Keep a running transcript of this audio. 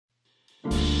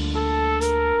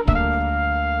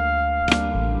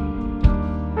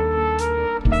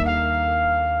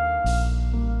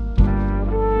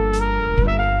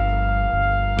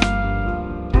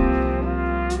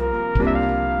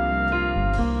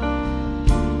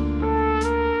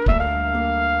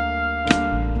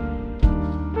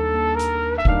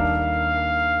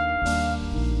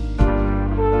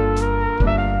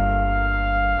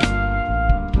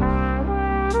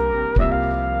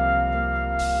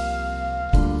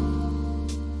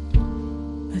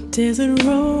Desert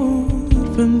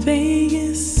road from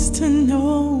Vegas to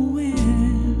nowhere,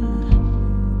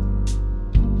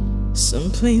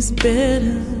 someplace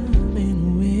better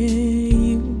than where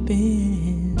you've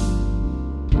been.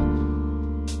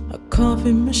 A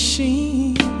coffee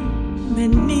machine that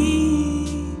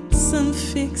needs some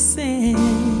fixing,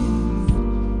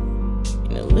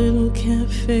 in a little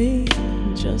cafe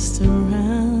just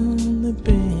around the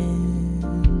bend.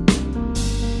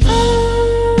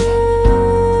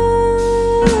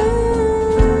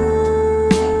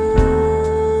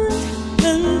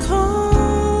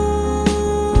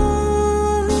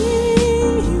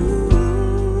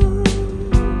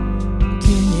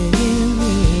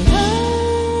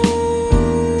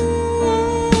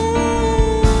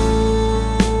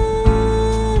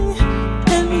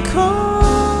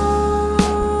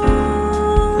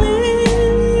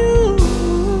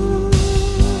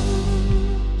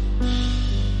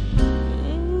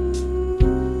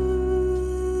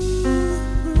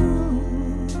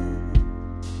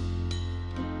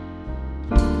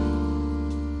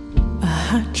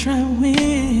 Hot dry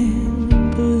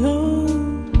wind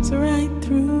blows right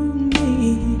through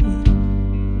me.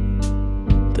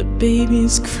 The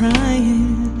baby's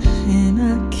crying and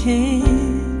I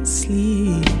can't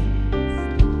sleep.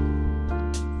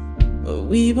 But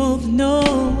we both know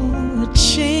a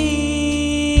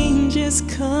change is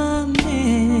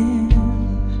coming,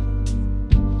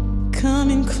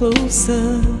 coming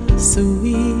closer,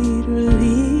 sweet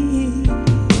relief.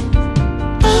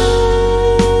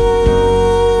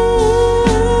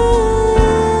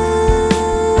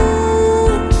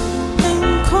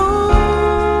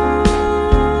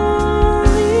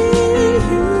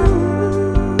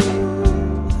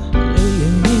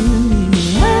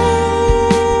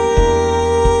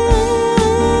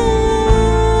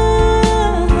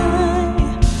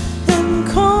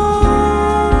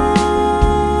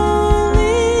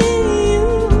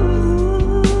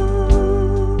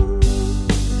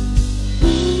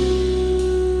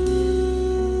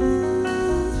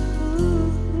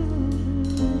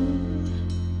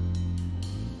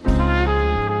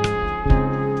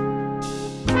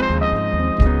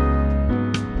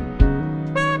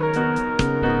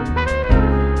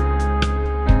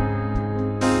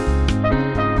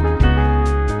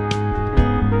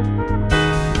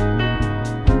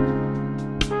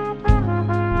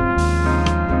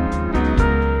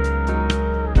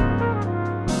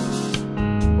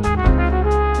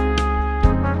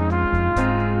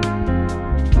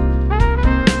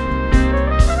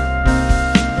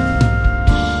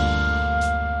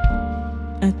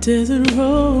 A desert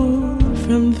road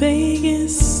from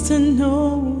Vegas to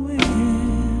nowhere,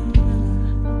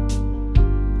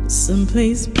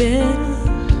 someplace better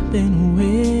than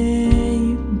where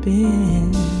you've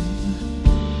been.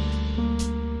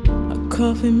 A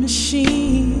coffee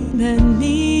machine that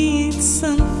needs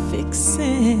some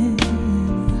fixing,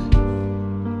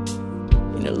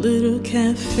 in a little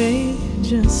cafe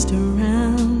just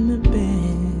around the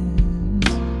bend.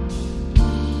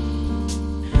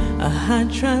 A hot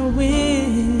dry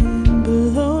wind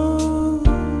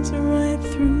blows right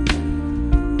through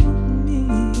me.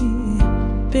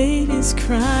 Baby's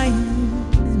crying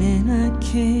and I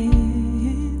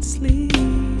can't sleep.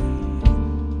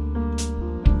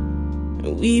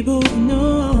 We both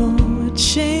know a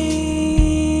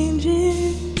change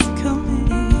is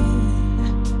coming,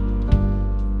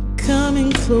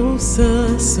 coming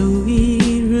closer, so we